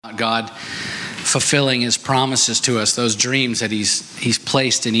God fulfilling his promises to us, those dreams that he's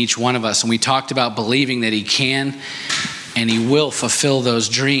placed in each one of us. And we talked about believing that he can and he will fulfill those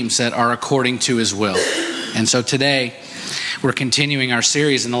dreams that are according to his will. And so today we're continuing our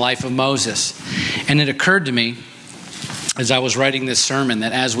series in the life of Moses. And it occurred to me as I was writing this sermon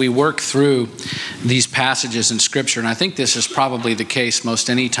that as we work through these passages in Scripture, and I think this is probably the case most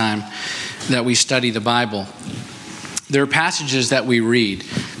any time that we study the Bible, there are passages that we read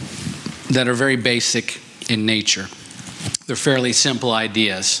that are very basic in nature. They're fairly simple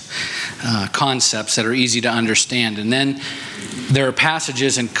ideas, concepts that are easy to understand. And then there are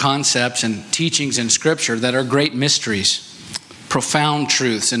passages and concepts and teachings in Scripture that are great mysteries, profound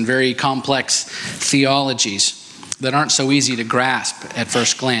truths and very complex theologies that aren't so easy to grasp at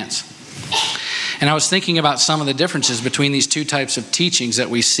first glance. And I was thinking about some of the differences between these two types of teachings that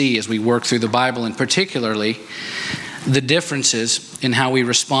we see as we work through the Bible, and particularly the differences in how we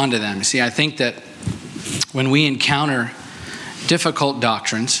respond to them. You see, I think that when we encounter difficult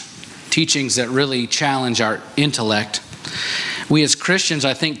doctrines, teachings that really challenge our intellect, we as Christians,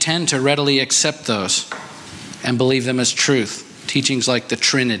 I think, tend to readily accept those and believe them as truth. Teachings like the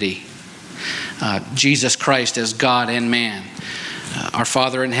Trinity, Jesus Christ as God and man, our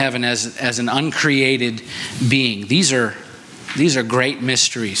Father in heaven as an uncreated being. These are great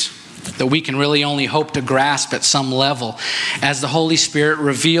mysteries that we can really only hope to grasp at some level as the Holy Spirit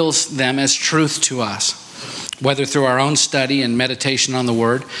reveals them as truth to us, whether through our own study and meditation on the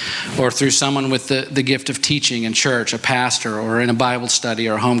Word or through someone with the gift of teaching in church, a pastor, or in a Bible study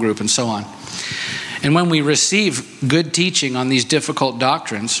or a home group, and so on. And when we receive good teaching on these difficult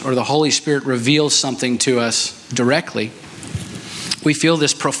doctrines, or the Holy Spirit reveals something to us directly, we feel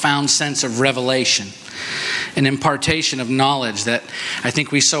this profound sense of revelation, an impartation of knowledge that I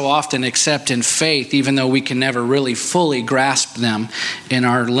think we so often accept in faith, even though we can never really fully grasp them in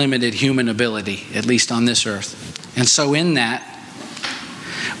our limited human ability, at least on this earth. And so in that,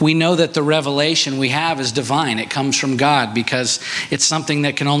 we know that the revelation we have is divine. It comes from God because it's something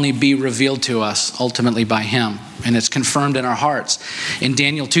that can only be revealed to us ultimately by Him. And it's confirmed in our hearts. In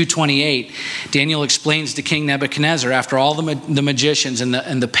Daniel 2:28, Daniel explains to King Nebuchadnezzar, after all the magicians and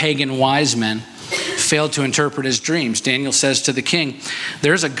the pagan wise men failed to interpret his dreams, Daniel says to the king,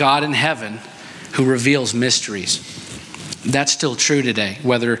 there's a God in heaven who reveals mysteries. That's still true today.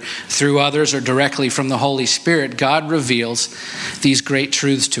 Whether through others or directly from the Holy Spirit, God reveals these great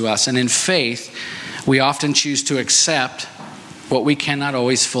truths to us. And in faith, we often choose to accept what we cannot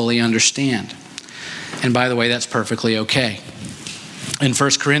always fully understand. And by the way, that's perfectly okay. In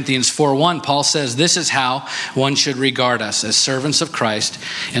 1 Corinthians 4:1, Paul says, this is how one should regard us, as servants of Christ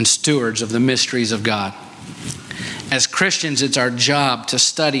and stewards of the mysteries of God. As Christians, it's our job to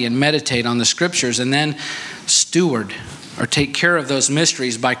study and meditate on the Scriptures and then steward or take care of those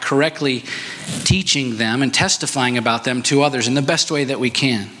mysteries by correctly teaching them and testifying about them to others in the best way that we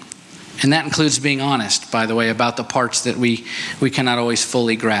can. And that includes being honest, by the way, about the parts that we cannot always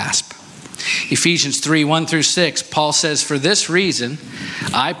fully grasp. Ephesians 3:1-6, Paul says, for this reason,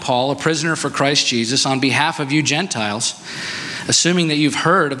 I, Paul, a prisoner for Christ Jesus, on behalf of you Gentiles, assuming that you've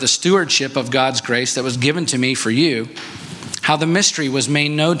heard of the stewardship of God's grace that was given to me for you, how the mystery was made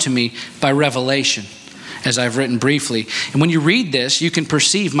known to me by revelation, as I've written briefly. And when you read this, you can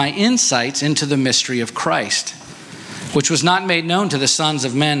perceive my insights into the mystery of Christ, which was not made known to the sons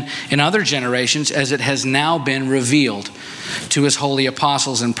of men in other generations, as it has now been revealed to his holy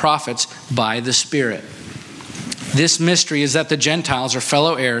apostles and prophets by the Spirit. This mystery is that the Gentiles are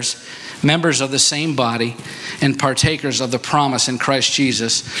fellow heirs, members of the same body, and partakers of the promise in Christ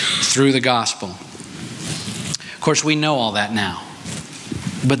Jesus through the gospel. Of course, we know all that now,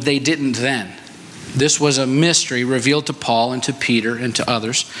 but they didn't then. This was a mystery revealed to Paul and to Peter and to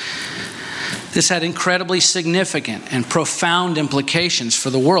others. This had incredibly significant and profound implications for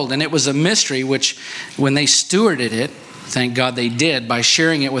the world. And it was a mystery which, when they stewarded it, thank God they did, by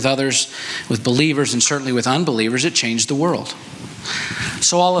sharing it with others, with believers and certainly with unbelievers, it changed the world.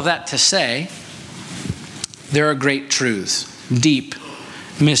 So all of that to say, there are great truths, deep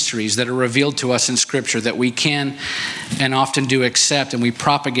mysteries that are revealed to us in Scripture that we can and often do accept, and we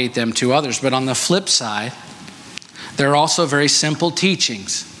propagate them to others. But on the flip side, there are also very simple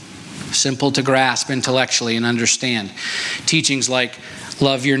teachings, simple to grasp intellectually and understand. Teachings like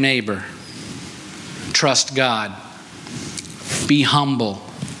love your neighbor, trust God, be humble,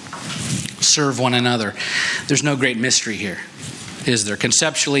 serve one another. There's no great mystery here, is there?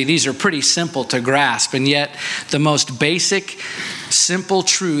 Conceptually, these are pretty simple to grasp, and yet the most basic, simple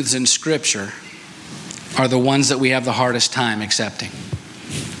truths in Scripture are the ones that we have the hardest time accepting.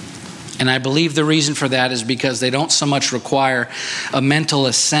 And I believe the reason for that is because they don't so much require a mental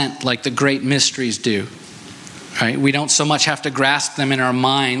assent like the great mysteries do. Right? We don't so much have to grasp them in our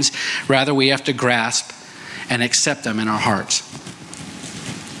minds. Rather, we have to grasp and accept them in our hearts.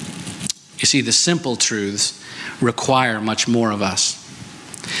 You see, the simple truths require much more of us.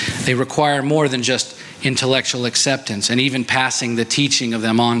 They require more than just intellectual acceptance and even passing the teaching of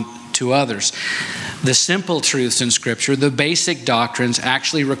them on to others. The simple truths in Scripture, the basic doctrines,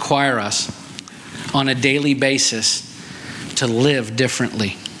 actually require us on a daily basis to live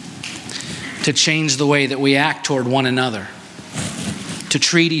differently, to change the way that we act toward one another, to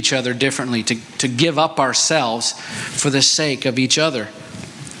treat each other differently, to give up ourselves for the sake of each other.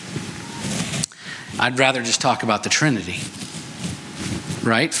 I'd rather just talk about the Trinity,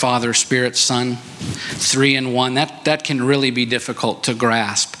 right? Father, Spirit, Son, 3 in 1. That can really be difficult to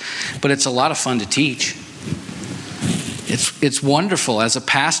grasp, but it's a lot of fun to teach. It's wonderful as a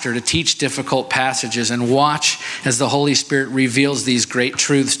pastor to teach difficult passages and watch as the Holy Spirit reveals these great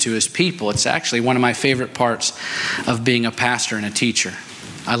truths to his people. It's actually one of my favorite parts of being a pastor and a teacher.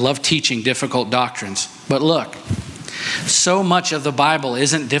 I love teaching difficult doctrines. But look, so much of the Bible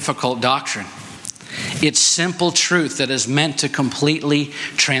isn't difficult doctrine. It's simple truth that is meant to completely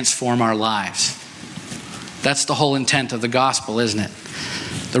transform our lives. That's the whole intent of the gospel, isn't it?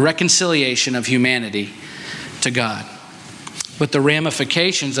 The reconciliation of humanity to God. But the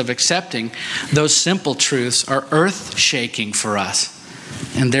ramifications of accepting those simple truths are earth-shaking for us,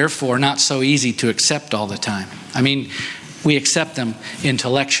 and therefore not so easy to accept all the time. I mean, we accept them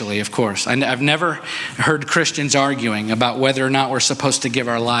intellectually, of course. I've never heard Christians arguing about whether or not we're supposed to give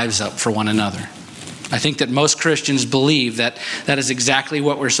our lives up for one another. I think that most Christians believe that that is exactly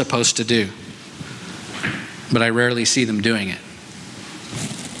what we're supposed to do. But I rarely see them doing it.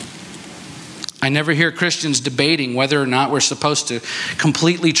 I never hear Christians debating whether or not we're supposed to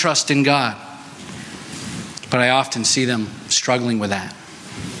completely trust in God. But I often see them struggling with that.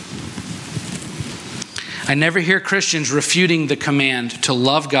 I never hear Christians refuting the command to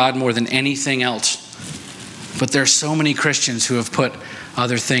love God more than anything else. But there are so many Christians who have put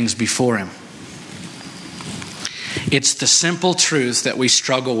other things before Him. It's the simple truths that we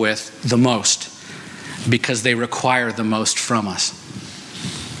struggle with the most because they require the most from us.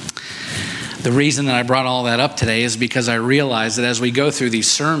 The reason that I brought all that up today is because I realize that as we go through these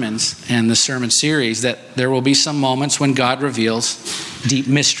sermons and the sermon series, that there will be some moments when God reveals deep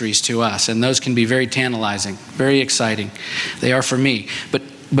mysteries to us, and those can be very tantalizing, very exciting. They are for me.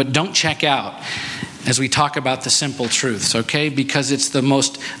 But don't check out as we talk about the simple truths, okay? Because it's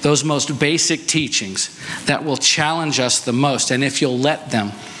those most basic teachings that will challenge us the most, and if you'll let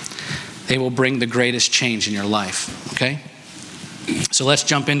them, they will bring the greatest change in your life, okay? So let's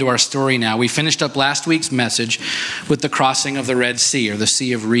jump into our story now. We finished up last week's message with the crossing of the Red Sea, or the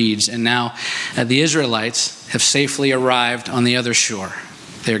Sea of Reeds, and now the Israelites have safely arrived on the other shore.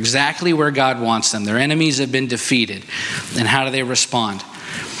 They're exactly where God wants them. Their enemies have been defeated. And how do they respond?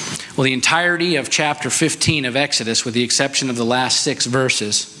 Well, the entirety of chapter 15 of Exodus, with the exception of the last 6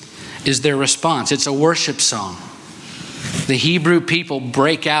 verses, is their response. It's a worship song. The Hebrew people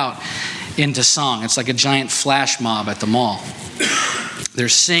break out into song. It's like a giant flash mob at the mall. They're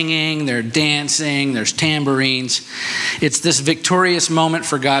singing, they're dancing, there's tambourines. It's this victorious moment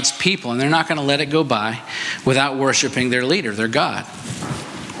for God's people, and they're not going to let it go by without worshiping their leader, their God.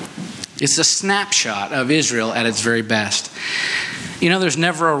 It's a snapshot of Israel at its very best. You know, there's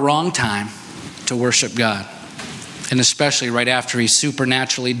never a wrong time to worship God, and especially right after He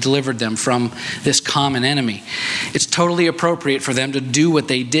supernaturally delivered them from this common enemy. It's totally appropriate for them to do what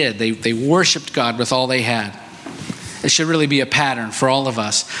they did. They worshiped God with all they had. It should really be a pattern for all of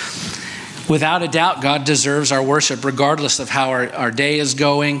us. Without a doubt, God deserves our worship regardless of how our day is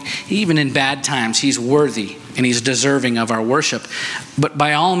going. Even in bad times, He's worthy and He's deserving of our worship. But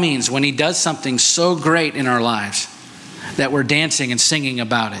by all means, when He does something so great in our lives that we're dancing and singing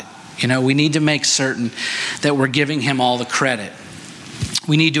about it, you know, we need to make certain that we're giving Him all the credit.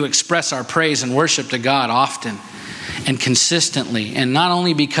 We need to express our praise and worship to God often and consistently, and not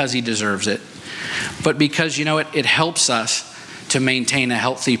only because He deserves it, but because, you know, it helps us to maintain a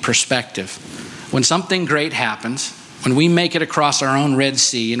healthy perspective. When something great happens, when we make it across our own Red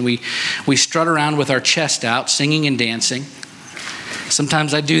Sea and we strut around with our chest out, singing and dancing,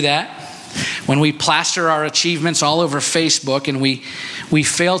 sometimes I do that. When we plaster our achievements all over Facebook and we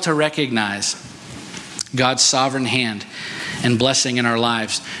fail to recognize God's sovereign hand and blessing in our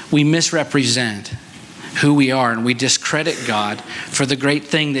lives, we misrepresent who we are and we discredit God for the great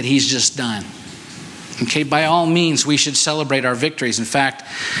thing that He's just done. Okay, by all means, we should celebrate our victories. In fact,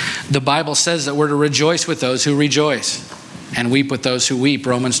 the Bible says that we're to rejoice with those who rejoice. and weep with those who weep,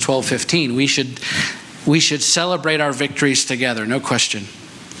 Romans 12:15. We should celebrate our victories together, no question.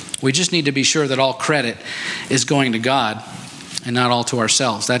 We just need to be sure that all credit is going to God and not all to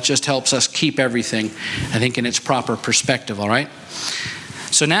ourselves. That just helps us keep everything, I think, in its proper perspective, all right?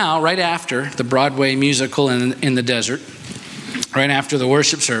 So now, right after the Broadway musical in the desert, right after the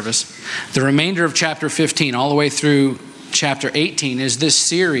worship service, the remainder of chapter 15 all the way through chapter 18 is this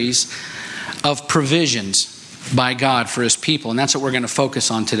series of provisions by God for his people. And that's what we're going to focus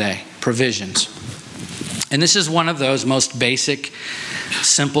on today, provisions. And this is one of those most basic,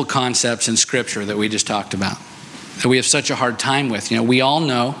 simple concepts in Scripture that we just talked about, that we have such a hard time with. We all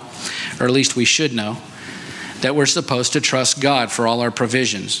know, or at least we should know, that we're supposed to trust God for all our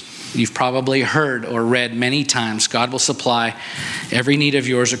provisions. You've probably heard or read many times, God will supply every need of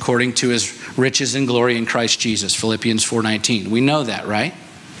yours according to his riches and glory in Christ Jesus, Philippians 4:19. We know that, right?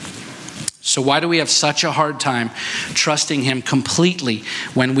 So why do we have such a hard time trusting him completely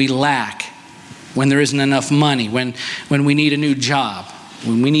when we lack, when there isn't enough money, when we need a new job,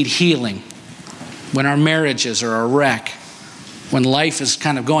 when we need healing, when our marriages are a wreck, when life is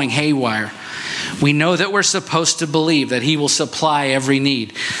kind of going haywire? We know that we're supposed to believe that he will supply every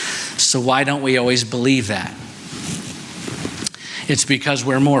need. So why don't we always believe that? It's because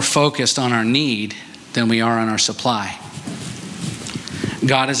we're more focused on our need than we are on our supply.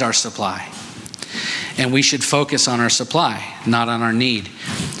 God is our supply. And we should focus on our supply, not on our need.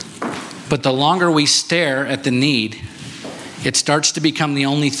 But the longer we stare at the need, it starts to become the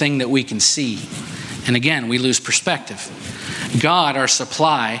only thing that we can see. And again, we lose perspective. God, our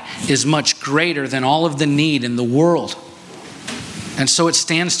supply, is much greater than all of the need in the world. And so it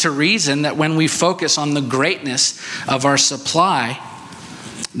stands to reason that when we focus on the greatness of our supply,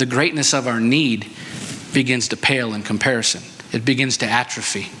 the greatness of our need begins to pale in comparison. It begins to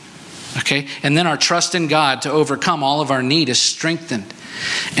atrophy. Okay? And then our trust in God to overcome all of our need is strengthened.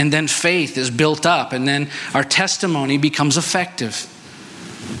 And then faith is built up. And then our testimony becomes effective.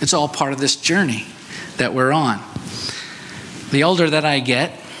 It's all part of this journey that we're on. The older that I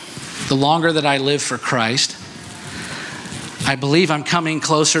get, the longer that I live for Christ, I believe I'm coming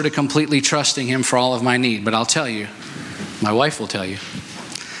closer to completely trusting him for all of my need. But I'll tell you, my wife will tell you,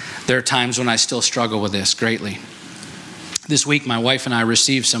 there are times when I still struggle with this greatly. This week, my wife and I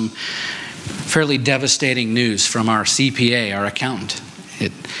received some fairly devastating news from our CPA, our accountant.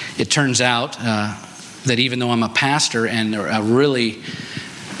 It turns out that even though I'm a pastor and a really,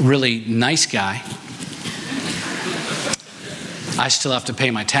 really nice guy, I still have to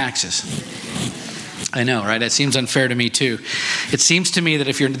pay my taxes. I know, right? It seems unfair to me too. It seems to me that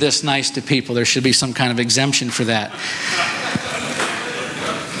if you're this nice to people, there should be some kind of exemption for that.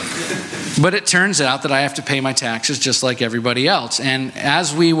 But it turns out that I have to pay my taxes just like everybody else. And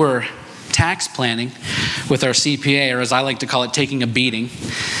as we were tax planning with our CPA, or as I like to call it, taking a beating,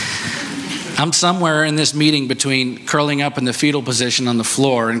 I'm somewhere in this meeting between curling up in the fetal position on the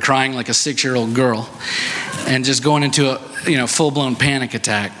floor and crying like a 6-year-old girl and just going into a full-blown panic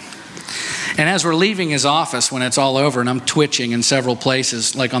attack. And as we're leaving his office, when it's all over and I'm twitching in several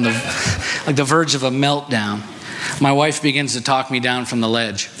places, like on the verge of a meltdown, my wife begins to talk me down from the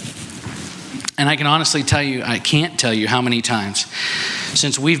ledge. And I can honestly tell you, I can't tell you how many times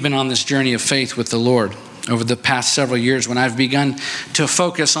since we've been on this journey of faith with the Lord over the past several years when I've begun to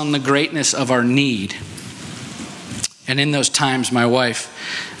focus on the greatness of our need. And in those times, my wife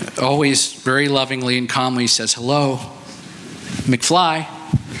always very lovingly and calmly says, "Hello, McFly,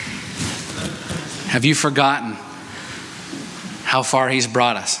 have you forgotten how far he's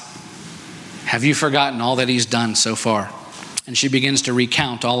brought us? Have you forgotten all that he's done so far?" And she begins to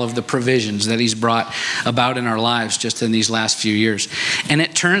recount all of the provisions that he's brought about in our lives just in these last few years. And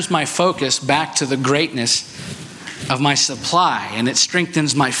it turns my focus back to the greatness of my supply, and it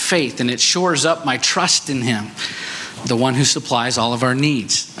strengthens my faith, and it shores up my trust in him, the one who supplies all of our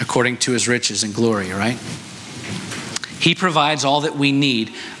needs according to his riches and glory, right? He provides all that we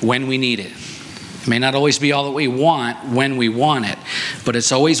need when we need it. It may not always be all that we want when we want it, but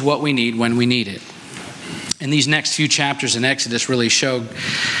it's always what we need when we need it. And these next few chapters in Exodus really show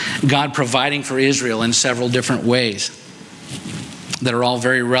God providing for Israel in several different ways that are all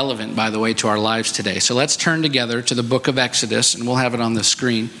very relevant, by the way, to our lives today. So let's turn together to the book of Exodus, and we'll have it on the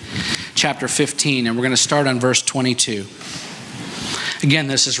screen. Chapter 15, and we're going to start on verse 22. Again,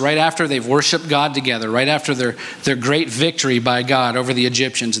 this is right after they've worshiped God together, right after their great victory by God over the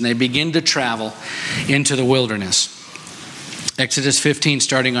Egyptians, and they begin to travel into the wilderness. Exodus 15,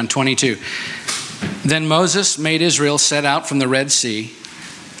 starting on 22. Then Moses made Israel set out from the Red Sea,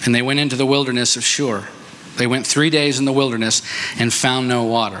 and they went into the wilderness of Shur. They went 3 days in the wilderness and found no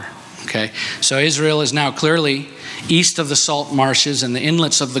water. Okay, so Israel is now clearly east of the salt marshes and the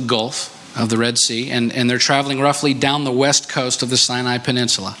inlets of the Gulf of the Red Sea, and they're traveling roughly down the west coast of the Sinai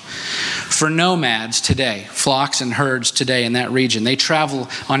Peninsula. For nomads today, flocks and herds today in that region, they travel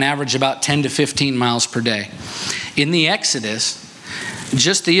on average about 10 to 15 miles per day. In the Exodus,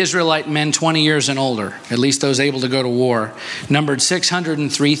 just the Israelite men 20 years and older, at least those able to go to war, numbered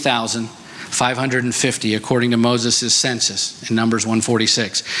 603,550 according to Moses' census in Numbers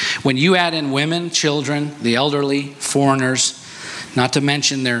 146. When you add in women, children, the elderly, foreigners, not to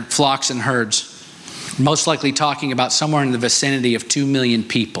mention their flocks and herds, most likely talking about somewhere in the vicinity of 2 million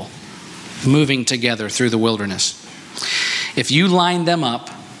people moving together through the wilderness. If you line them up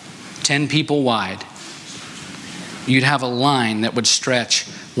 10 people wide, you'd have a line that would stretch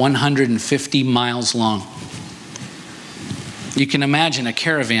 150 miles long. You can imagine a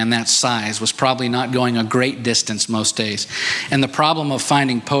caravan that size was probably not going a great distance most days. And the problem of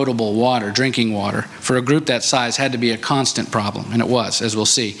finding potable water, drinking water, for a group that size had to be a constant problem. And it was, as we'll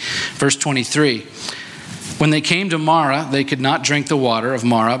see. Verse 23, when they came to Marah, they could not drink the water of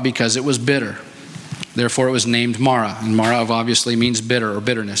Marah because it was bitter. Therefore it was named Marah. And Marah obviously means bitter or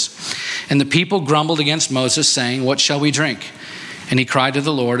bitterness. And the people grumbled against Moses, saying, what shall we drink? And he cried to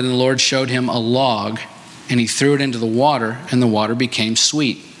the Lord, and the Lord showed him a log, and he threw it into the water, and the water became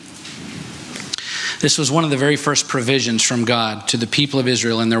sweet. This was one of the very first provisions from God to the people of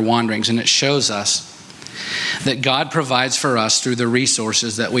Israel in their wanderings, and it shows us that God provides for us through the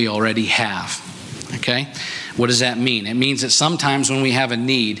resources that we already have. Okay? What does that mean? It means that sometimes when we have a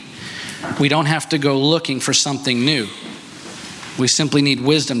need, we don't have to go looking for something new. We simply need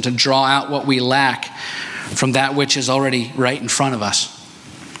wisdom to draw out what we lack from that which is already right in front of us.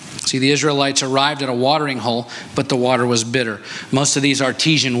 See, the Israelites arrived at a watering hole, but the water was bitter. Most of these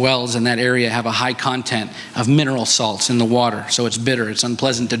artesian wells in that area have a high content of mineral salts in the water, so it's bitter, it's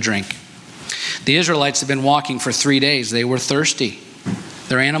unpleasant to drink. The Israelites had been walking for 3 days. They were thirsty.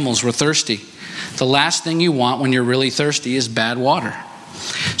 Their animals were thirsty. The last thing you want when you're really thirsty is bad water.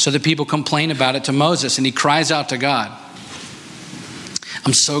 So the people complain about it to Moses, and he cries out to God.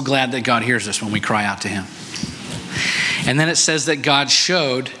 I'm so glad that God hears us when we cry out to him. And then it says that God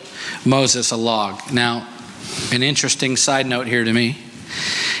showed Moses a log. Now, an interesting side note here to me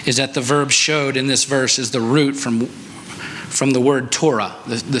is that the verb showed in this verse is the root from the word Torah.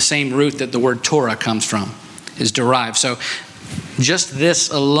 The same root that the word Torah comes from is derived. So just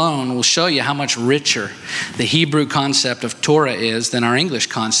this alone will show you how much richer the Hebrew concept of Torah is than our English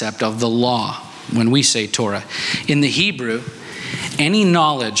concept of the law when we say Torah. In the Hebrew, any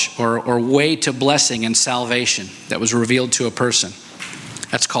knowledge or way to blessing and salvation that was revealed to a person,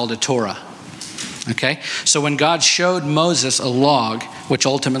 that's called a Torah. Okay? So when God showed Moses a log, which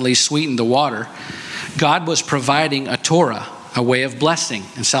ultimately sweetened the water, God was providing a Torah, a way of blessing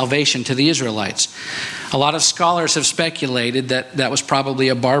and salvation to the Israelites. A lot of scholars have speculated that that was probably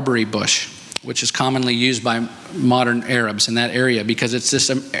a barberry bush, which is commonly used by modern Arabs in that area because it's this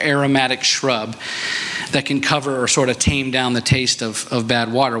aromatic shrub that can cover or sort of tame down the taste of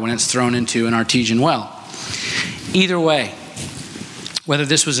bad water when it's thrown into an artesian well. Either way, whether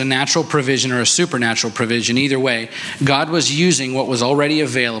this was a natural provision or a supernatural provision, either way, God was using what was already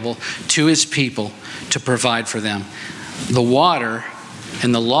available to his people to provide for them. The water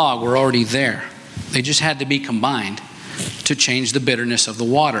and the log were already there. They just had to be combined to change the bitterness of the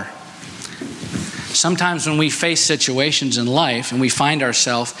water. Sometimes when we face situations in life and we find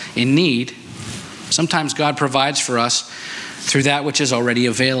ourselves in need, sometimes God provides for us through that which is already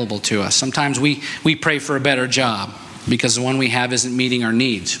available to us. Sometimes we pray for a better job because the one we have isn't meeting our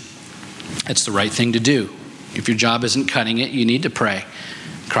needs. That's the right thing to do. If your job isn't cutting it, you need to pray.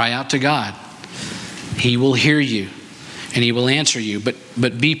 Cry out to God. He will hear you and he will answer you.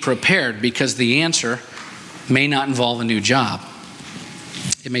 But be prepared because the answer may not involve a new job.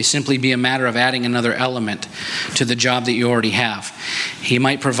 It may simply be a matter of adding another element to the job that you already have. He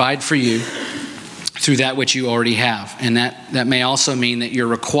might provide for you through that which you already have. And that may also mean that you're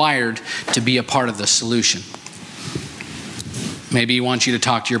required to be a part of the solution. Maybe he wants you to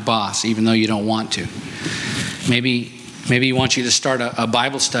talk to your boss, even though you don't want to. Maybe he wants you to start a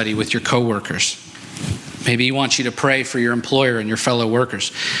Bible study with your coworkers. Maybe he wants you to pray for your employer and your fellow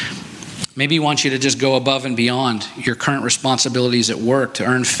workers. Maybe he wants you to just go above and beyond your current responsibilities at work to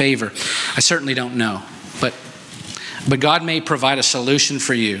earn favor. I certainly don't know. But God may provide a solution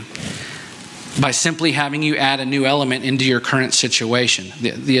for you by simply having you add a new element into your current situation.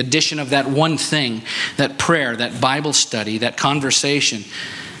 The addition of that one thing, that prayer, that Bible study, that conversation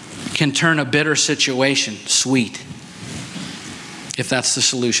can turn a bitter situation sweet if that's the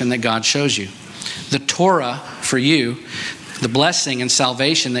solution that God shows you. The Torah for you The blessing and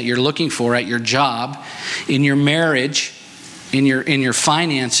salvation that you're looking for at your job, in your marriage, in your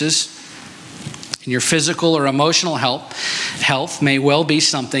finances, in your physical or emotional health may well be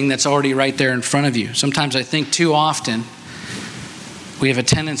something that's already right there in front of you. Sometimes I think too often we have a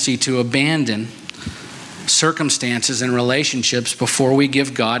tendency to abandon circumstances and relationships before we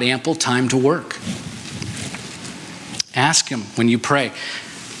give God ample time to work. Ask Him when you pray.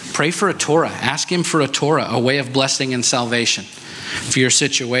 Pray for a Torah. Ask Him for a Torah, a way of blessing and salvation for your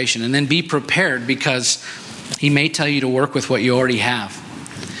situation. And then be prepared, because He may tell you to work with what you already have.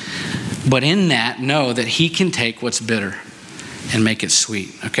 But in that, know that He can take what's bitter and make it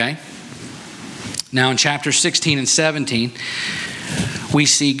sweet, okay? Now in chapter 16 and 17, we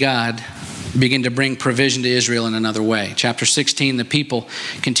see God begin to bring provision to Israel in another way. Chapter 16, the people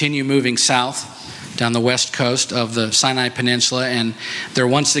continue moving south down the west coast of the Sinai Peninsula, and they're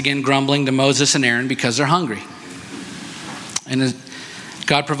once again grumbling to Moses and Aaron because they're hungry. And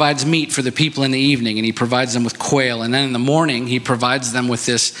God provides meat for the people in the evening, and He provides them with quail. And then in the morning, He provides them with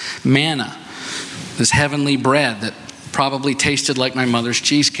this manna, this heavenly bread that probably tasted like my mother's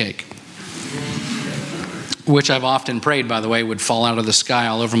cheesecake, which I've often prayed, by the way, would fall out of the sky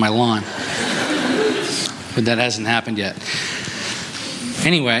all over my lawn. But that hasn't happened yet.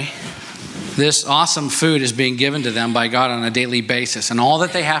 Anyway, this awesome food is being given to them by God on a daily basis, and all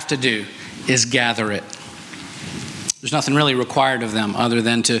that they have to do is gather it. There's nothing really required of them other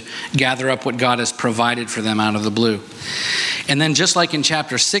than to gather up what God has provided for them out of the blue. And then just like in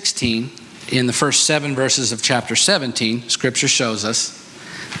chapter 16, in the first 7 verses of chapter 17, Scripture shows us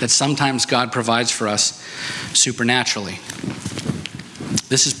that sometimes God provides for us supernaturally.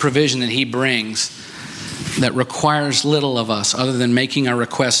 This is provision that He brings that requires little of us other than making our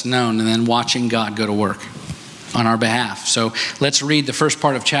requests known and then watching God go to work on our behalf. So let's read the first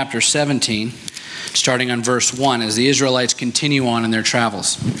part of chapter 17, starting on verse 1, as the Israelites continue on in their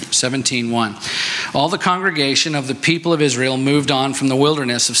travels. 17:1. All the congregation of the people of Israel moved on from the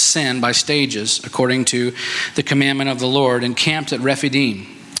wilderness of Sin by stages, according to the commandment of the Lord, and camped at Rephidim.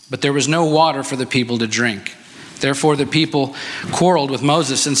 But there was no water for the people to drink. Therefore the people quarreled with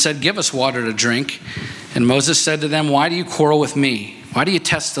Moses and said, "Give us water to drink." And Moses said to them, "Why do you quarrel with me? Why do you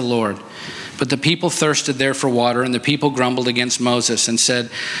test the Lord?" But the people thirsted there for water, and the people grumbled against Moses and said,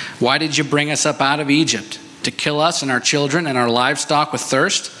 "Why did you bring us up out of Egypt? To kill us and our children and our livestock with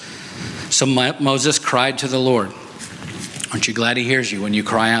thirst?" So Moses cried to the Lord. Aren't you glad He hears you when you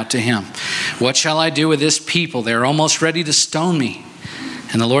cry out to Him? "What shall I do with this people? They are almost ready to stone me."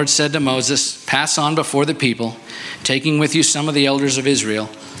 And the Lord said to Moses, "Pass on before the people, taking with you some of the elders of Israel,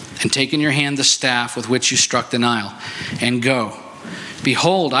 and take in your hand the staff with which you struck the Nile, and go.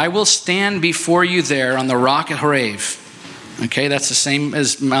 Behold, I will stand before you there on the rock at Horeb." Okay, that's the same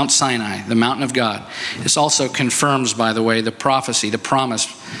as Mount Sinai, the mountain of God. This also confirms, by the way, the prophecy, the promise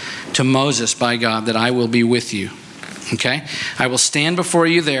to Moses by God that I will be with you. Okay, "I will stand before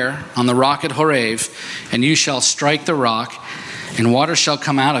you there on the rock at Horeb, and you shall strike the rock, and water shall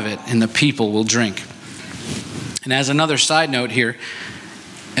come out of it, and the people will drink." And as another side note here,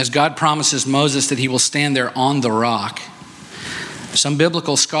 as God promises Moses that He will stand there on the rock, some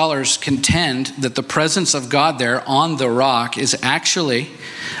biblical scholars contend that the presence of God there on the rock is actually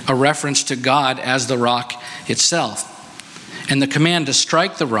a reference to God as the rock itself. And the command to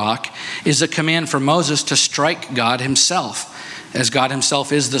strike the rock is a command for Moses to strike God Himself, as God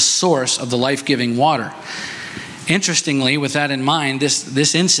Himself is the source of the life-giving water. Interestingly, with that in mind,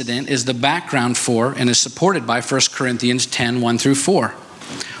 this incident is the background for and is supported by 1 Corinthians 10, 1 through 4.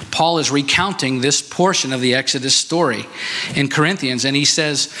 Paul is recounting this portion of the Exodus story in Corinthians, and he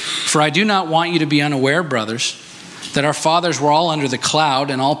says, "For I do not want you to be unaware, brothers, that our fathers were all under the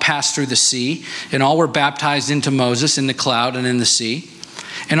cloud and all passed through the sea, and all were baptized into Moses in the cloud and in the sea,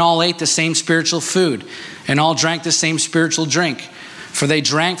 and all ate the same spiritual food, and all drank the same spiritual drink. For they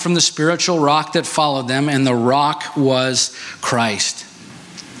drank from the spiritual rock that followed them, and the rock was Christ."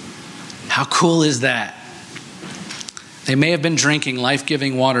 How cool is that? They may have been drinking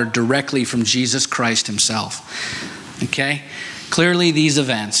life-giving water directly from Jesus Christ Himself. Okay? Clearly these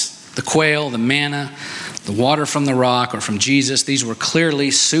events, the quail, the manna, the water from the rock or from Jesus, these were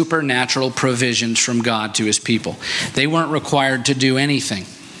clearly supernatural provisions from God to His people. They weren't required to do anything.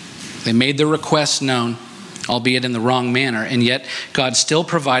 They made their requests known, albeit in the wrong manner, and yet God still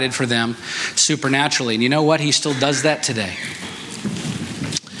provided for them supernaturally. And you know what? He still does that today.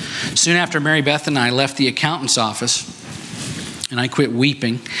 Soon after Mary Beth and I left the accountant's office, and I quit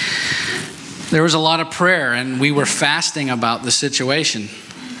weeping, there was a lot of prayer, and we were fasting about the situation.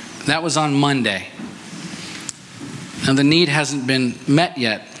 That was on Monday. Now the need hasn't been met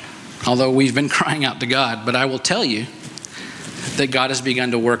yet, although we've been crying out to God. But I will tell you that God has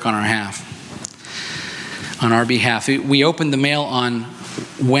begun to work on our behalf. We opened the mail on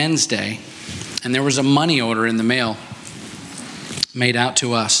Wednesday, and there was a money order in the mail made out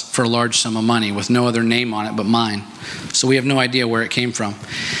to us for a large sum of money with no other name on it but mine. So we have no idea where it came from.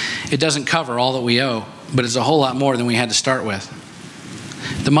 It doesn't cover all that we owe, but it's a whole lot more than we had to start with.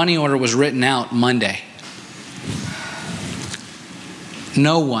 The money order was written out Monday.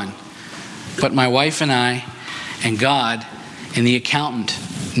 No one but my wife and I and God and the accountant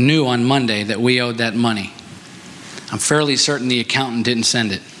knew on Monday that we owed that money. I'm fairly certain the accountant didn't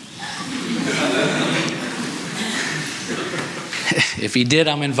send it. If he did,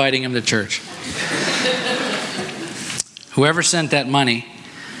 I'm inviting him to church. Whoever sent that money,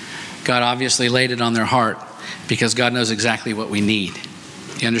 God obviously laid it on their heart because God knows exactly what we need.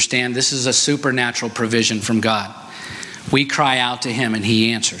 You understand? This is a supernatural provision from God. We cry out to him and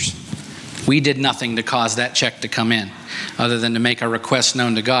he answers. We did nothing to cause that check to come in other than to make our requests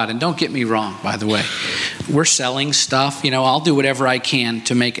known to God. And don't get me wrong, by the way. We're selling stuff. I'll do whatever I can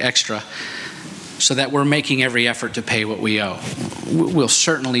to make extra so that we're making every effort to pay what we owe. We'll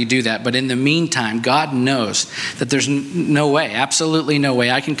certainly do that. But in the meantime, God knows that there's no way, absolutely no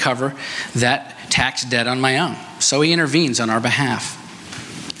way I can cover that tax debt on my own. So he intervenes on our behalf.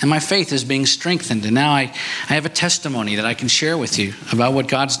 And my faith is being strengthened. And now I have a testimony that I can share with you about what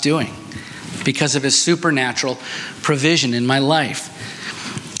God's doing because of his supernatural provision in my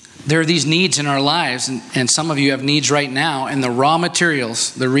life. There are these needs in our lives, and some of you have needs right now, and the raw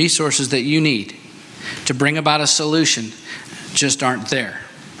materials, the resources that you need to bring about a solution just aren't there.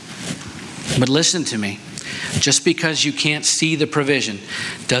 But listen to me. Just because you can't see the provision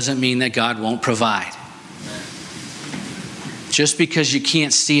doesn't mean that God won't provide. Just because you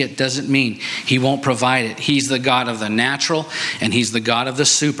can't see it doesn't mean he won't provide it. He's the God of the natural and he's the God of the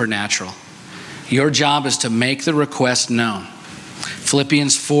supernatural. Your job is to make the request known.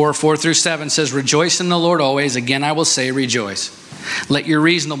 Philippians 4:4-7 says, "Rejoice in the Lord always. Again, I will say rejoice. Let your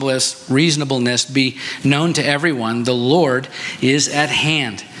reasonableness be known to everyone. The Lord is at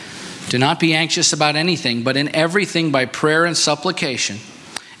hand. Do not be anxious about anything, but in everything by prayer and supplication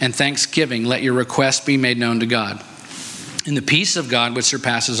and thanksgiving, let your requests be made known to God. And the peace of God, which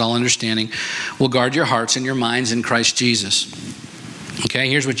surpasses all understanding, will guard your hearts and your minds in Christ Jesus." Okay,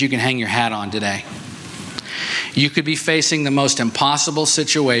 here's what you can hang your hat on today. You could be facing the most impossible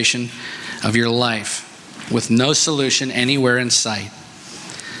situation of your life with no solution anywhere in sight.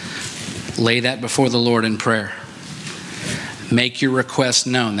 Lay that before the Lord in prayer. Make your request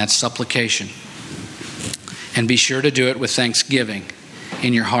known. That's supplication. And be sure to do it with thanksgiving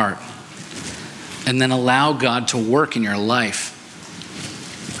in your heart. And then allow God to work in your life.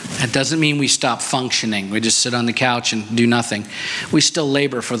 That doesn't mean we stop functioning. We just sit on the couch and do nothing. We still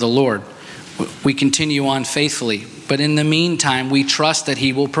labor for the Lord. We continue on faithfully. But in the meantime, we trust that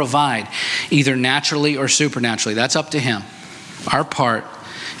he will provide, either naturally or supernaturally. That's up to him. Our part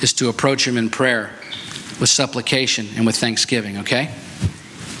is to approach him in prayer with supplication and with thanksgiving, okay?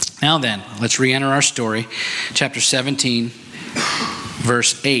 Now then, let's re-enter our story. Chapter 17,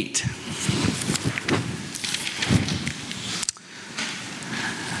 verse 8.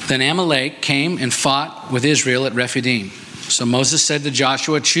 Then Amalek came and fought with Israel at Rephidim. So Moses said to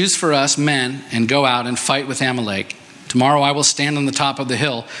Joshua, "Choose for us men and go out and fight with Amalek. Tomorrow I will stand on the top of the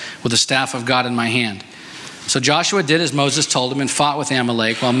hill with the staff of God in my hand." So Joshua did as Moses told him and fought with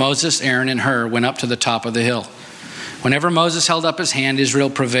Amalek, while Moses, Aaron, and Hur went up to the top of the hill. Whenever Moses held up his hand, Israel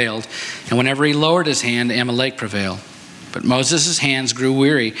prevailed, and whenever he lowered his hand, Amalek prevailed. But Moses' hands grew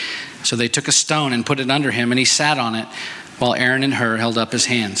weary, so they took a stone and put it under him, and he sat on it, while Aaron and Hur held up his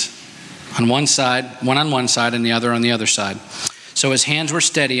hands, on one side, one on one side, and the other on the other side. So his hands were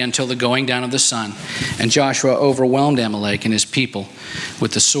steady until the going down of the sun, and Joshua overwhelmed Amalek and his people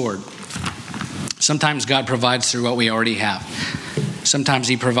with the sword. Sometimes God provides through what we already have. Sometimes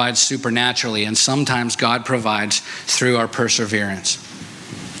he provides supernaturally, and sometimes God provides through our perseverance.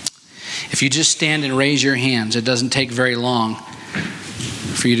 If you just stand and raise your hands, it doesn't take very long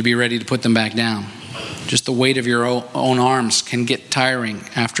for you to be ready to put them back down. Just the weight of your own arms can get tiring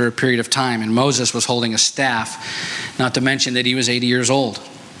after a period of time. And Moses was holding a staff, not to mention that he was 80 years old.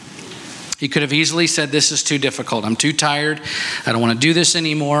 He could have easily said, "This is too difficult. I'm too tired. I don't want to do this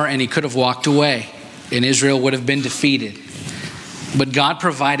anymore." And he could have walked away, and Israel would have been defeated. But God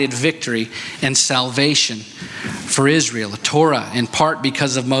provided victory and salvation for Israel, a Torah, in part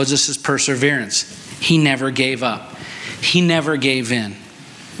because of Moses' perseverance. He never gave up. He never gave in.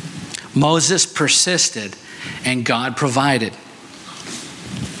 Moses persisted, and God provided.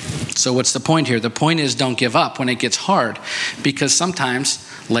 So what's the point here? The point is, don't give up when it gets hard, because sometimes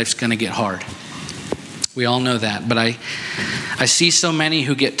life's going to get hard. We all know that. But I see so many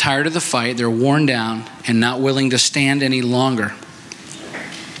who get tired of the fight. They're worn down and not willing to stand any longer.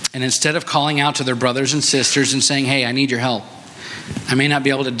 And instead of calling out to their brothers and sisters and saying, hey, I need your help. I may not be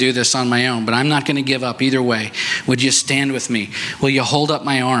able to do this on my own, but I'm not going to give up either way. Would you stand with me? Will you hold up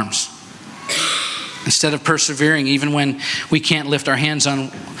my arms? Instead of persevering, even when we can't lift our hands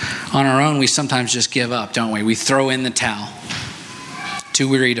on our own, we sometimes just give up, don't we? We throw in the towel. Too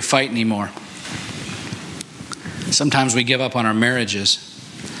weary to fight anymore. Sometimes we give up on our marriages.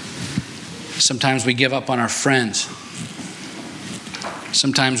 Sometimes we give up on our friends.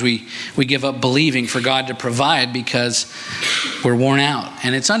 Sometimes we give up believing for God to provide because we're worn out.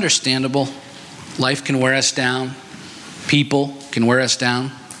 And it's understandable. Life can wear us down. People can wear us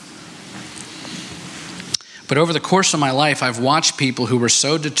down. But over the course of my life, I've watched people who were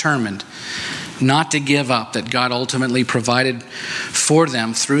so determined not to give up that God ultimately provided for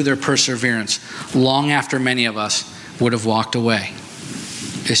them through their perseverance long after many of us would have walked away.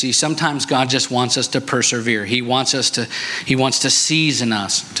 You see, sometimes God just wants us to persevere. He wants to season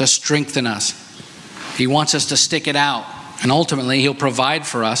us, to strengthen us. He wants us to stick it out. And ultimately, He'll provide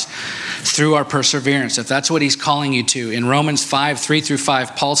for us through our perseverance, if that's what He's calling you to. In Romans 5,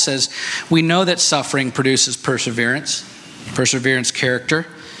 3-5, Paul says, we know that suffering produces perseverance, character,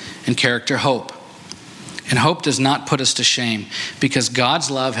 and character, hope. And hope does not put us to shame because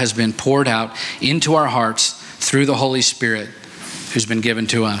God's love has been poured out into our hearts through the Holy Spirit who's been given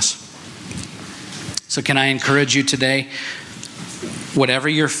to us. So can I encourage you today, whatever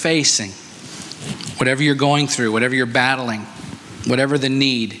you're facing, whatever you're going through, whatever you're battling, whatever the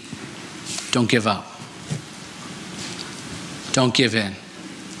need, don't give up. Don't give in.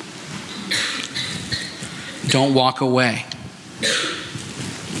 Don't walk away.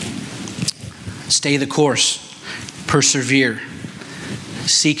 Stay the course. Persevere.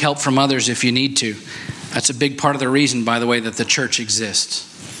 Seek help from others if you need to. That's a big part of the reason, by the way, that the church exists,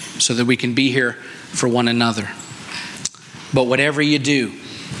 so that we can be here for one another. But whatever you do,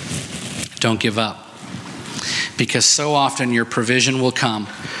 don't give up. Because so often your provision will come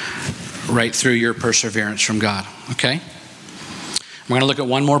right through your perseverance from God. Okay? We're going to look at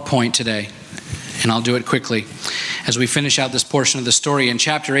one more point today, and I'll do it quickly. As we finish out this portion of the story, in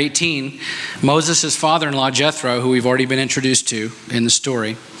chapter 18, Moses' father-in-law, Jethro, who we've already been introduced to in the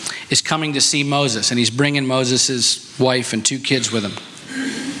story, is coming to see Moses, and he's bringing Moses' wife and 2 kids with him.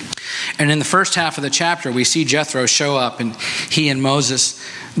 And in the first half of the chapter, we see Jethro show up, and he and Moses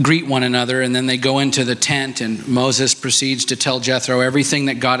greet one another, and then they go into the tent, and Moses proceeds to tell Jethro everything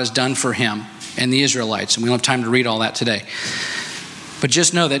that God has done for him and the Israelites, and we don't have time to read all that today. But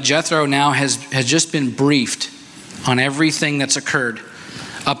just know that Jethro now has just been briefed on everything that's occurred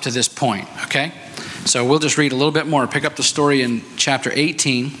up to this point, okay? So we'll just read a little bit more. Pick up the story in chapter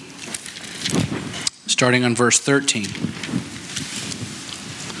 18, starting on verse 13.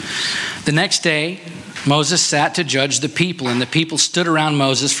 The next day, Moses sat to judge the people, and the people stood around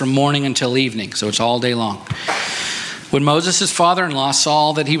Moses from morning until evening, so it's all day long. When Moses' father-in-law saw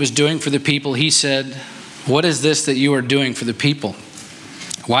all that he was doing for the people, he said, "What is this that you are doing for the people?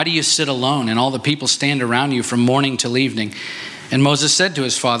 Why do you sit alone and all the people stand around you from morning till evening?" And Moses said to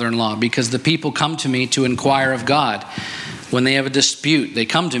his father-in-law, "Because the people come to me to inquire of God. When they have a dispute, they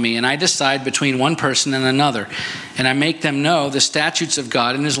come to me, and I decide between one person and another, and I make them know the statutes of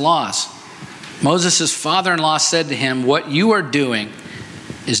God and His laws." Moses' father-in-law said to him, "What you are doing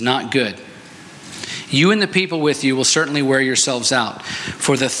is not good. You and the people with you will certainly wear yourselves out,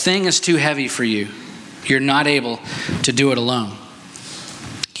 for the thing is too heavy for you. You're not able to do it alone."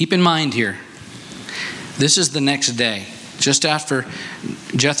 Keep in mind here, this is the next day, just after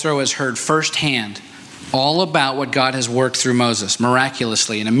Jethro has heard firsthand all about what God has worked through Moses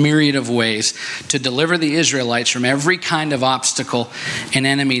miraculously in a myriad of ways to deliver the Israelites from every kind of obstacle and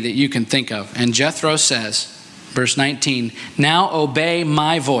enemy that you can think of. And Jethro says, verse 19, "Now obey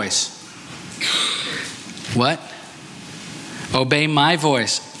my voice." What? Obey my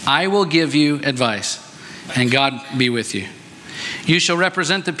voice. I will give you advice, and God be with you. You shall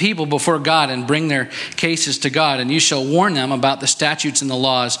represent the people before God and bring their cases to God, and you shall warn them about the statutes and the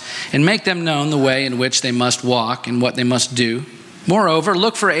laws and make them known the way in which they must walk and what they must do. Moreover,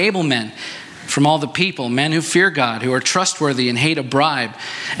 look for able men from all the people, men who fear God, who are trustworthy and hate a bribe,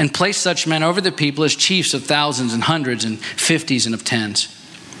 and place such men over the people as chiefs of thousands and hundreds and fifties and of tens.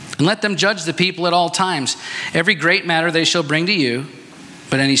 And let them judge the people at all times. Every great matter they shall bring to you,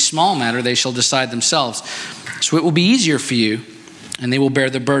 but any small matter they shall decide themselves. So it will be easier for you, and they will bear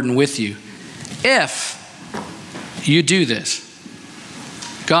the burden with you. If you do this,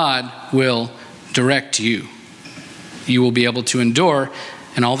 God will direct you. You will be able to endure,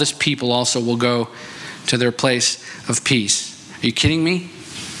 and all this people also will go to their place of peace. Are you kidding me?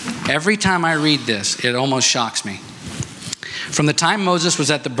 Every time I read this, it almost shocks me. From the time Moses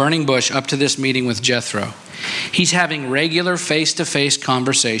was at the burning bush up to this meeting with Jethro, he's having regular face-to-face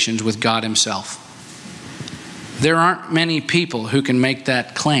conversations with God himself. There aren't many people who can make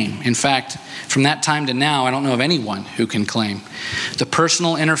that claim. In fact, from that time to now, I don't know of anyone who can claim the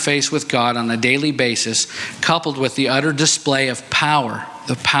personal interface with God on a daily basis, coupled with the utter display of power,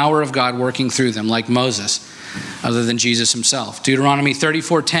 the power of God working through them, like Moses, other than Jesus himself. Deuteronomy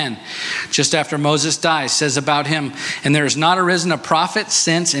 34:10, just after Moses dies, says about him, "And there has not arisen a prophet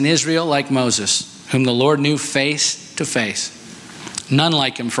since in Israel like Moses, whom the Lord knew face to face. None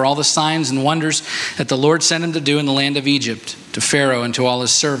like him for all the signs and wonders that the Lord sent him to do in the land of Egypt, to Pharaoh and to all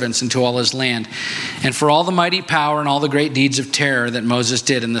his servants and to all his land, and for all the mighty power and all the great deeds of terror that Moses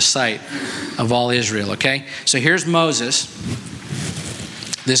did in the sight of all Israel." Okay? So here's Moses,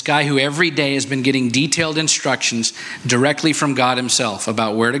 this guy who every day has been getting detailed instructions directly from God himself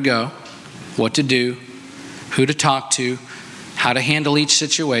about where to go, what to do, who to talk to, how to handle each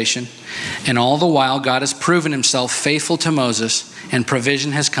situation. And all the while, God has proven himself faithful to Moses, and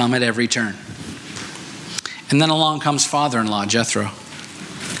provision has come at every turn. And then along comes father-in-law, Jethro.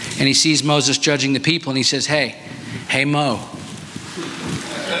 And he sees Moses judging the people, and he says, hey Mo,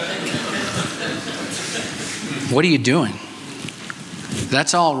 what are you doing?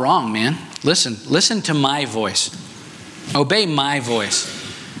 That's all wrong, man. Listen to my voice. Obey my voice.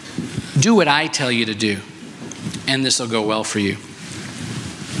 Do what I tell you to do, and this will go well for you.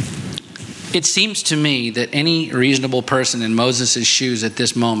 It seems to me that any reasonable person in Moses' shoes at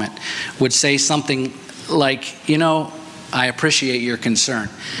this moment would say something like, I appreciate your concern.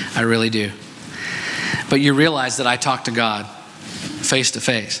 I really do. But you realize that I talk to God face to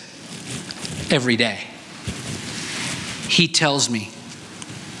face every day. He tells me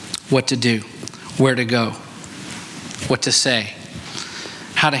what to do, where to go, what to say,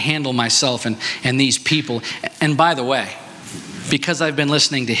 how to handle myself and these people. And by the way, because I've been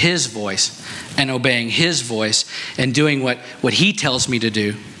listening to his voice and obeying his voice and doing what he tells me to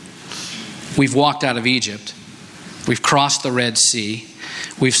do, we've walked out of Egypt. We've crossed the Red Sea.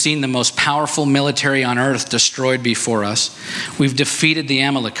 We've seen the most powerful military on earth destroyed before us. We've defeated the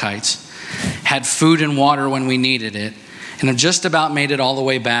Amalekites, had food and water when we needed it, and have just about made it all the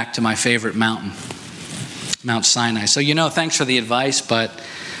way back to my favorite mountain, Mount Sinai. So, thanks for the advice, but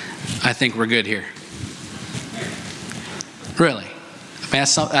I think we're good here. Really.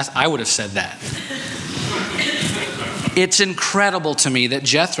 I would have said that. It's incredible to me that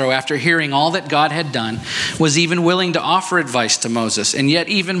Jethro, after hearing all that God had done, was even willing to offer advice to Moses. And yet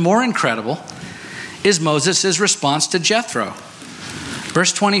even more incredible is Moses' response to Jethro.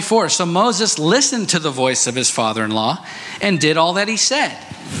 Verse 24, so Moses listened to the voice of his father-in-law and did all that he said.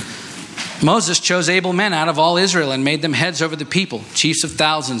 Moses chose able men out of all Israel and made them heads over the people, chiefs of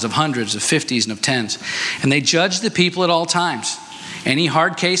thousands, of hundreds, of 50s, and of 10s. And they judged the people at all times. Any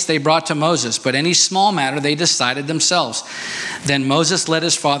hard case they brought to Moses, but any small matter they decided themselves. Then Moses let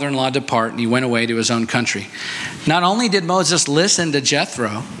his father-in-law depart, and he went away to his own country. Not only did Moses listen to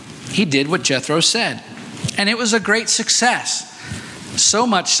Jethro, he did what Jethro said. And it was a great success. So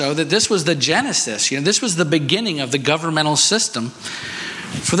much so that this was the genesis. This was the beginning of the governmental system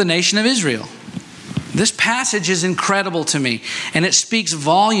for the nation of Israel. This passage is incredible to me, and it speaks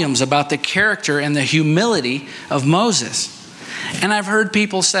volumes about the character and the humility of Moses. And I've heard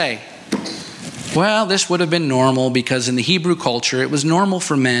people say, well, this would have been normal because in the Hebrew culture, it was normal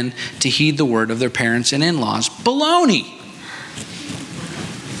for men to heed the word of their parents and in-laws. Baloney!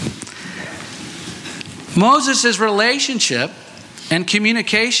 Moses' relationship and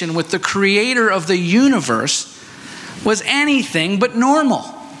communication with the creator of the universe was anything but normal.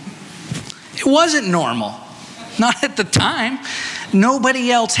 It wasn't normal. Not at the time.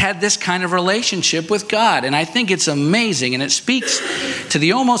 Nobody else had this kind of relationship with God. And I think it's amazing, and it speaks to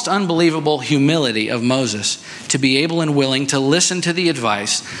the almost unbelievable humility of Moses to be able and willing to listen to the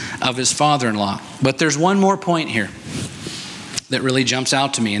advice of his father-in-law. But there's one more point here that really jumps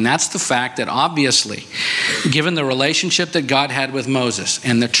out to me, and that's the fact that obviously, given the relationship that God had with Moses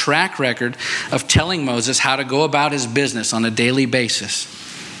and the track record of telling Moses how to go about his business on a daily basis,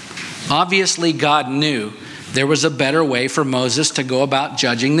 obviously God knew there was a better way for Moses to go about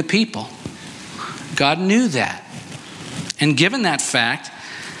judging the people. God knew that. And given that fact,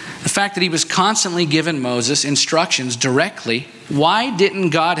 the fact that he was constantly giving Moses instructions directly, why didn't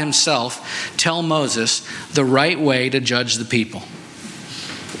God himself tell Moses the right way to judge the people?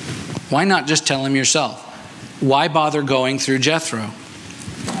 Why not just tell him yourself? Why bother going through Jethro?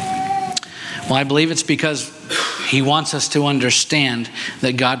 Well, I believe it's because He wants us to understand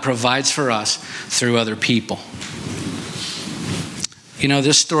that God provides for us through other people. You know,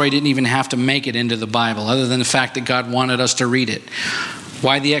 this story didn't even have to make it into the Bible, other than the fact that God wanted us to read it.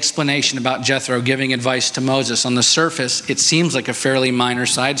 Why the explanation about Jethro giving advice to Moses? On the surface, it seems like a fairly minor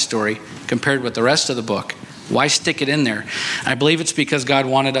side story compared with the rest of the book. Why stick it in there? I believe it's because God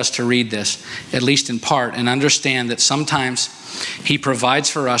wanted us to read this, at least in part, and understand that sometimes He provides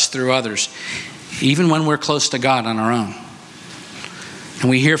for us through others, even when we're close to God on our own. And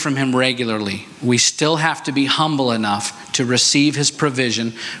we hear from Him regularly. We still have to be humble enough to receive His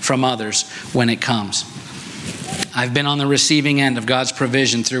provision from others when it comes. I've been on the receiving end of God's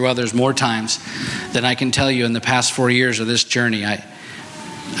provision through others more times than I can tell you in the past 4 years of this journey. I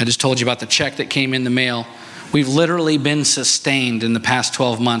just told you about the check that came in the mail. We've literally been sustained in the past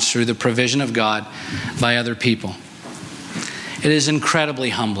 12 months through the provision of God by other people. It is incredibly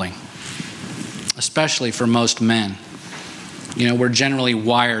humbling, especially for most men. You know, we're generally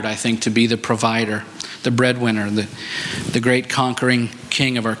wired, I think, to be the provider, the breadwinner, the great conquering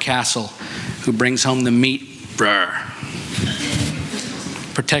king of our castle who brings home the meat,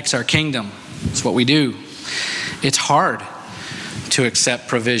 protects our kingdom. It's what we do. It's hard to accept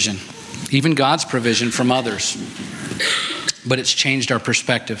provision, even God's provision from others. But it's changed our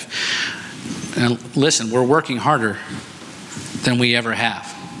perspective. And listen, we're working harder than we ever have.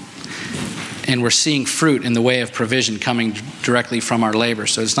 And we're seeing fruit in the way of provision coming directly from our labor.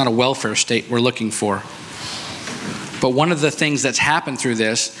 So it's not a welfare state we're looking for. But one of the things that's happened through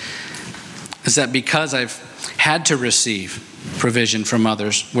this is that because I've had to receive provision from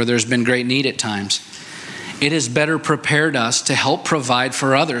others where there's been great need at times, it has better prepared us to help provide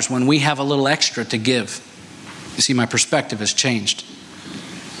for others when we have a little extra to give. You see, my perspective has changed.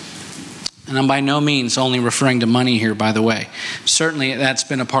 And I'm by no means only referring to money here, by the way. Certainly that's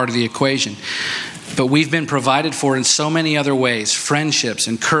been a part of the equation. But we've been provided for in so many other ways: friendships,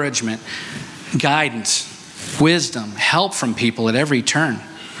 encouragement, guidance, wisdom, help from people at every turn.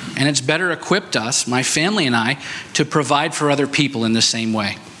 And it's better equipped us, my family and I, to provide for other people in the same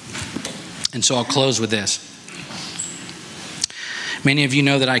way. And so I'll close with this. Many of you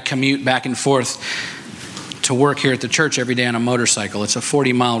know that I commute back and forth to work here at the church every day on a motorcycle. It's a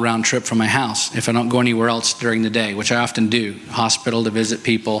 40-mile round trip from my house if I don't go anywhere else during the day, which I often do. Hospital, to visit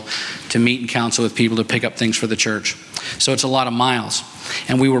people, to meet and counsel with people, to pick up things for the church. So it's a lot of miles.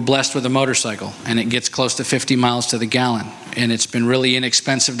 And we were blessed with a motorcycle, and it gets close to 50 miles to the gallon. And it's been really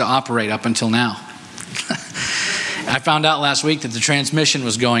inexpensive to operate up until now. I found out last week that the transmission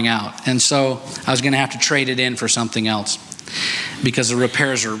was going out. And so I was going to have to trade it in for something else because the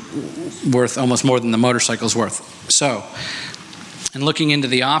repairs are worth almost more than the motorcycle's worth. So, in looking into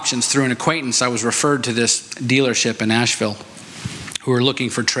the options through an acquaintance, I was referred to this dealership in Asheville who were looking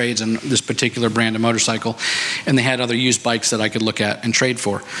for trades on this particular brand of motorcycle. And they had other used bikes that I could look at and trade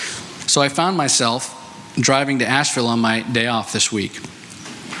for. So I found myself driving to Asheville on my day off this week.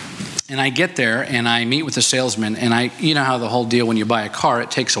 And I get there and I meet with the salesman, and you know how the whole deal when you buy a car, it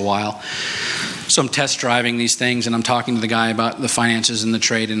takes a while. So I'm test driving these things and I'm talking to the guy about the finances and the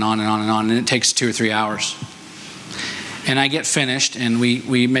trade and on and on and on, and it takes 2 or 3 hours. And I get finished and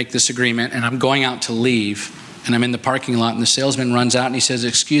we make this agreement, and I'm going out to leave, and I'm in the parking lot, and the salesman runs out and he says,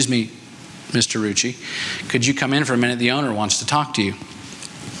 "Excuse me, Mr. Rucci, could you come in for a minute? The owner wants to talk to you."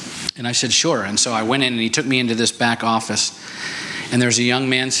 And I said, "Sure." And so I went in and he took me into this back office. And there's a young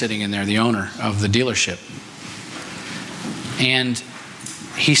man sitting in there, the owner of the dealership. And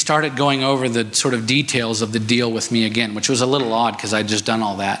he started going over the sort of details of the deal with me again, which was a little odd because I'd just done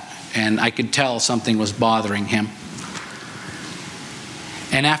all that. And I could tell something was bothering him.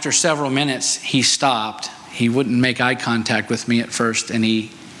 And after several minutes, he stopped. He wouldn't make eye contact with me at first. And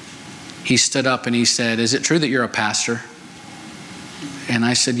he stood up and he said, "Is it true that you're a pastor?" And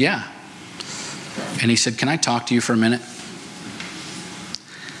I said, "Yeah." And he said, "Can I talk to you for a minute?"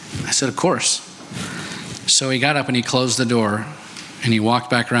 I said, "Of course." So he got up and he closed the door and he walked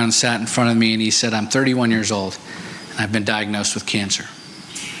back around and sat in front of me and he said, "I'm 31 years old and I've been diagnosed with cancer."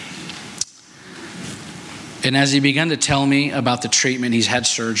 And as he began to tell me about the treatment, he's had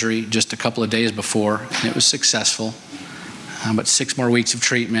surgery just a couple of days before and it was successful, but 6 more weeks of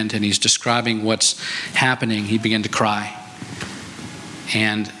treatment, and he's describing what's happening, he began to cry.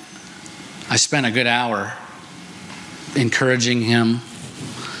 And I spent a good hour encouraging him,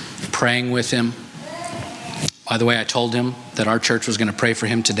 praying with him. By the way, I told him that our church was going to pray for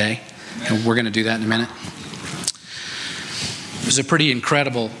him today, and we're going to do that in a minute. It was a pretty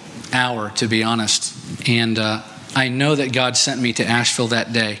incredible hour, to be honest. And I know that God sent me to Asheville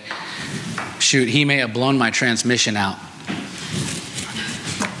that day. Shoot, he may have blown my transmission out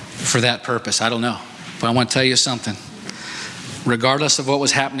for that purpose. I don't know. But I want to tell you something. Regardless of what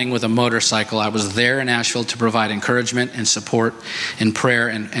was happening with a motorcycle, I was there in Asheville to provide encouragement and support and prayer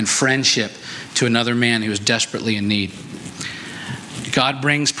and friendship to another man who was desperately in need. God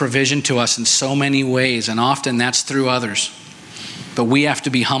brings provision to us in so many ways, and often that's through others. But we have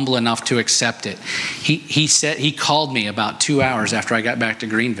to be humble enough to accept it. He called me about 2 hours after I got back to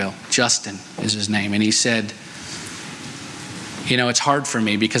Greenville. Justin is his name. And he said, it's hard for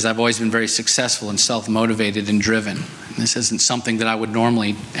me because I've always been very successful and self-motivated and driven. And this isn't something that I would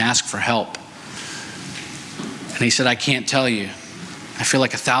normally ask for help. And he said, I can't tell you. I feel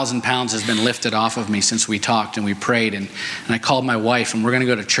like 1,000 pounds has been lifted off of me since we talked and we prayed. And I called my wife, and we're going to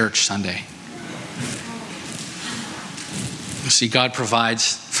go to church Sunday. See, God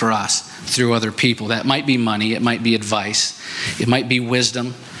provides for us through other people. That might be money. It might be advice. It might be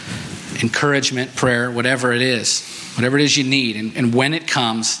wisdom, encouragement, prayer, whatever it is. Whatever it is you need. And when it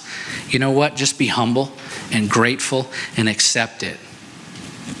comes, you know what? Just be humble and grateful and accept it.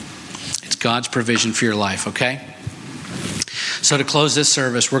 It's God's provision for your life, okay? So to close this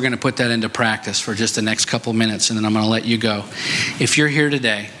service, we're going to put that into practice for just the next couple minutes, and then I'm going to let you go. If you're here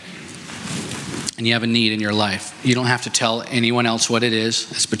today and you have a need in your life, you don't have to tell anyone else what it is.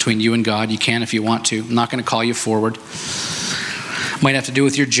 It's between you and God. You can if you want to. I'm not going to call you forward. Might have to do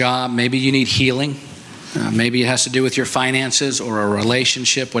with your job. Maybe you need healing. Maybe it has to do with your finances or a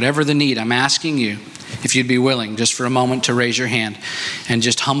relationship. Whatever the need, I'm asking you if you'd be willing just for a moment to raise your hand and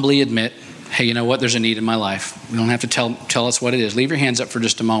just humbly admit, hey, you know what? There's a need in my life. You don't have to tell us what it is. Leave your hands up for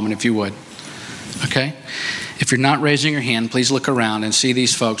just a moment if you would. Okay? If you're not raising your hand, please look around and see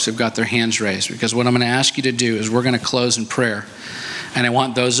these folks who've got their hands raised, because what I'm going to ask you to do is we're going to close in prayer. And I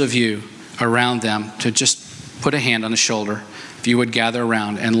want those of you around them to just put a hand on the shoulder. If you would gather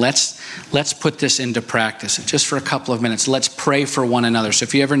around, and let's put this into practice just for a couple of minutes. Let's pray for one another. So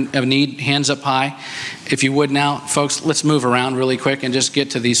if you ever have need, hands up high. If you would now, folks, let's move around really quick and just get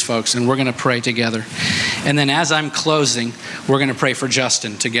to these folks, and we're going to pray together. And then as I'm closing, we're going to pray for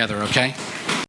Justin together, okay?